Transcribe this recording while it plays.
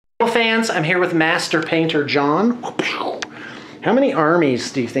fans, I'm here with Master Painter John. How many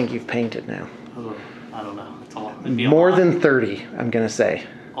armies do you think you've painted now? Oh, I don't know. It's a lot. More than 30, I'm going to say.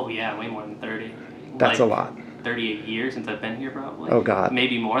 Oh yeah, way more than 30. That's like a lot. 38 years since I've been here, probably. Oh God.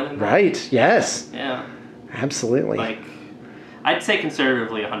 Maybe more than that. Right, yes. Yeah. Absolutely. Like, I'd say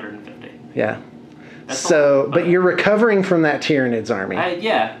conservatively 150. Yeah. So, but you're recovering from that Tyranids army.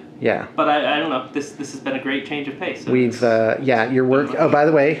 Yeah. Yeah. But I don't know. This has been a great change of pace. So We've, yeah, you're working. Oh, by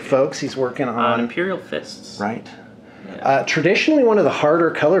the way, folks, he's working on Imperial Fists. Right. Yeah. Traditionally, one of the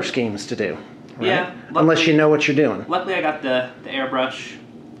harder color schemes to do. Right? Yeah. Luckily, unless you know what you're doing. Luckily, I got the airbrush,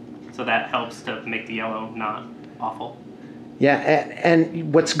 so that helps to make the yellow not awful. Yeah,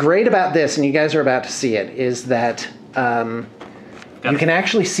 and what's great about this, and you guys are about to see it, is that you can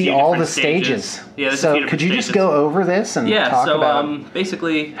actually see all the stages. Yeah, so could you just go over this and talk about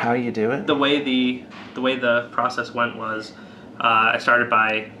basically how you do it? The way the process went was I started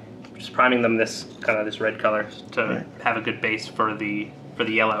by just priming them this red color to have a good base for the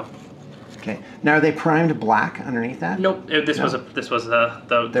yellow. Okay. Now are they primed black underneath that? Nope. This was the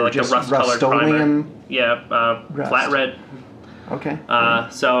rust colored Rust-Oleum. primer. Yeah, flat red. Okay.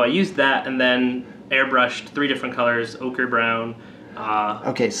 So I used that and then airbrushed 3 different colors: ochre brown.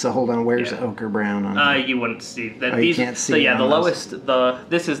 Okay, so hold on. Where's ochre brown on? You wouldn't see that. You can't see. So yeah, the lowest.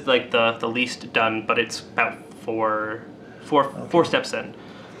 This is like the least done, but it's about four steps in.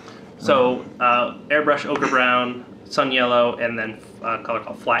 So airbrush ochre brown, sun yellow, and then a color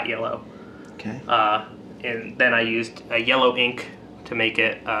called flat yellow. Okay. And then I used a yellow ink to make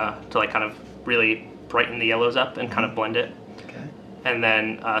it to like kind of really brighten the yellows up and kind of blend it. Okay. And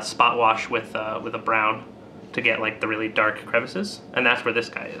then spot wash with a brown to get like the really dark crevices, and that's where this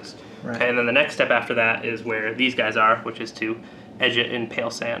guy is. Right. Okay, and then the next step after that is where these guys are, which is to edge it in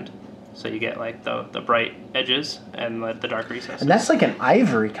pale sand. So you get like the bright edges and the dark recesses. And that's like an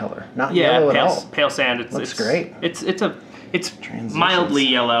ivory color, not yellow at all. Pale sand. Looks great. It's mildly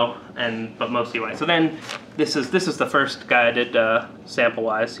yellow but mostly white. So then this is the first guy I did sample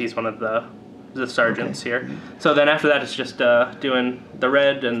wise. He's one of the sergeants here. So then after that it's just doing the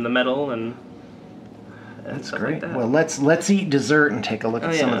red and the metal and that's great. Like that. Well, let's eat dessert and take a look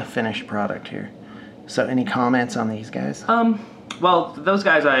at some of the finished product here. So any comments on these guys? Well, those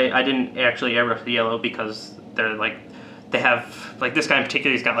guys I didn't actually airbrush the yellow because they're like they have like this guy in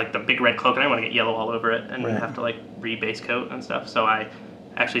particular. He's got like the big red cloak, and I want to get yellow all over it, and you have to like re-base coat and stuff. So I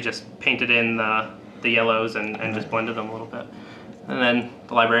actually just painted in the yellows and just blended them a little bit. And then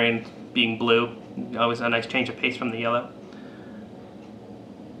the librarian being blue, always a nice change of pace from the yellow.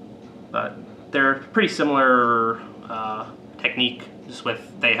 But they're pretty similar technique, just with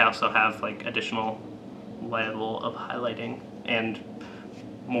they also have like additional level of highlighting and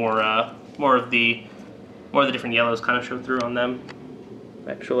more of the different yellows kind of show through on them,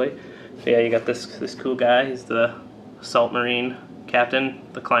 actually. So yeah, you got this cool guy. He's the Assault Marine captain.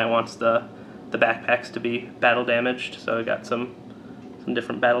 The client wants the backpacks to be battle damaged, so I got some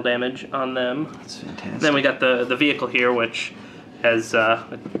different battle damage on them. That's fantastic. Then we got the vehicle here, which has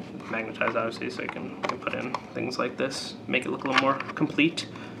magnetized obviously, so you can put in things like this, make it look a little more complete.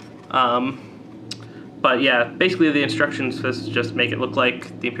 But yeah, basically the instructions is just make it look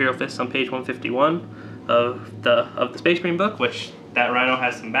like the Imperial Fists on page 151 of the Space Marine book, which that Rhino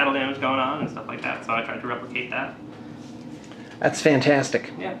has some battle damage going on and stuff like that, so I tried to replicate that. That's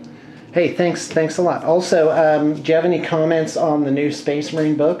fantastic. Yeah. Hey, thanks a lot. Also, do you have any comments on the new Space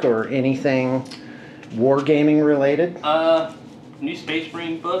Marine book or anything wargaming related? New Space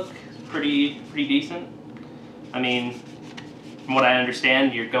Marine book is pretty decent. I mean, from what I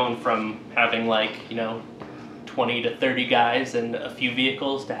understand, you're going from having like 20 to 30 guys and a few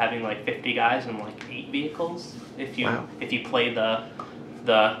vehicles to having like 50 guys and like 8 vehicles. If you play the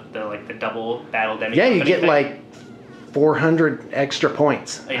double battle damage. Yeah, you get like 400 extra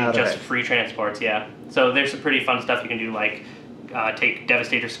points out just of it. Free transports. Yeah. So there's some pretty fun stuff you can do, like take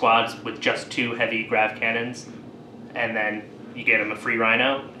Devastator squads with just 2 heavy grav cannons, and then you get them a free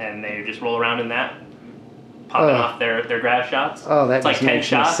Rhino, and they just roll around in that, popping off their grav shots. Oh, that it's like just 10 makes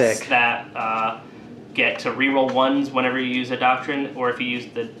me shots sick. That get to reroll 1s whenever you use a doctrine, or if you use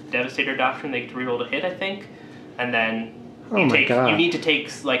the Devastator doctrine, they get to reroll to hit, I think. And then you need to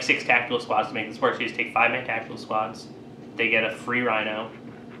take like 6 tactical squads to make this work. So you just take 5-man tactical squads. They get a free Rhino,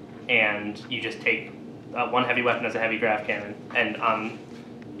 and you just take 1 heavy weapon as a heavy grav cannon, and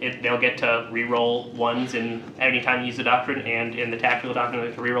they'll get to reroll 1s in any time you use the doctrine, and in the tactical doctrine they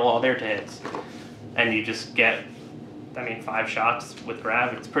get to reroll all their to hits, and you just get 5 shots with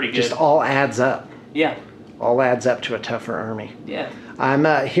grav. It's pretty good. Just all adds up. Yeah, all adds up to a tougher army. Yeah. I'm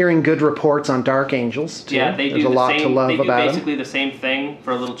hearing good reports on Dark Angels, too. Yeah, There's a lot to love about them. They do basically the same thing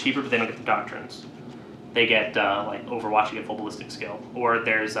for a little cheaper, but they don't get the doctrines. They get, like, Overwatch, you get full ballistic skill. Or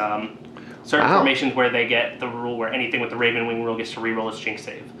there's certain formations where they get the rule where anything with the Raven Wing rule gets to reroll its Jinx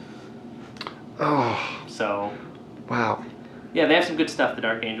save. Oh. So. Wow. Yeah, they have some good stuff, the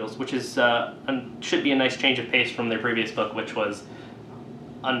Dark Angels, which is should be a nice change of pace from their previous book, which was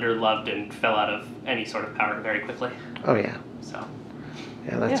underloved and fell out of any sort of power very quickly. Oh, yeah. So.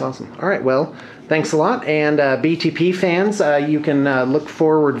 Yeah, that's awesome. All right, well, thanks a lot. And BTP fans, you can look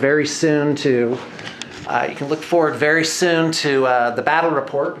forward very soon to the battle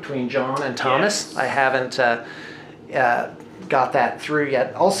report between John and Thomas. Yes. I haven't got that through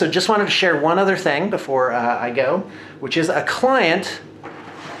yet. Also, just wanted to share one other thing before I go, which is a client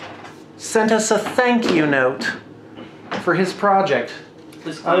sent us a thank you note for his project.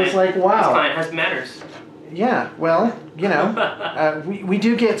 I was like, wow. This client has manners. Yeah, well, you know, we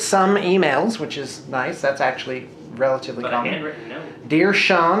do get some emails, which is nice. That's actually relatively common. A handwritten note. Dear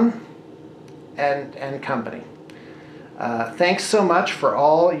Shawn and company, thanks so much for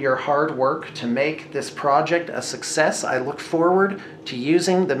all your hard work to make this project a success. I look forward to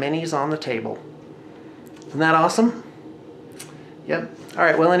using the minis on the table. Isn't that awesome? Yep. All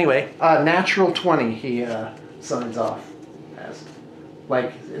right, well, anyway, Natural 20 he signs off as.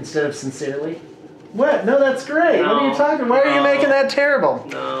 Like, instead of sincerely. What? No, that's great. No, what are you talking about? Why are you making that terrible?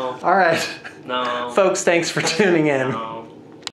 No. All right. No. Folks, thanks for tuning in. No.